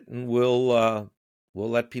about it, and we'll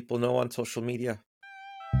let people know on social media.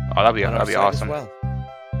 Oh, that'd be awesome. As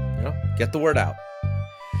well, get the word out.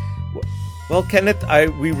 Well, Kenneth,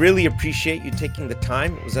 we really appreciate you taking the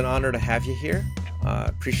time. It was an honor to have you here.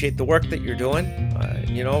 Appreciate the work that you're doing.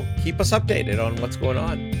 Keep us updated on what's going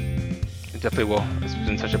on. It definitely will. It's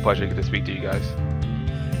been such a pleasure to get to speak to you guys.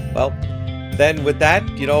 Well, then with that,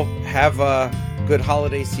 have a good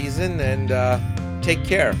holiday season and take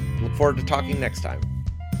care. Look forward to talking next time.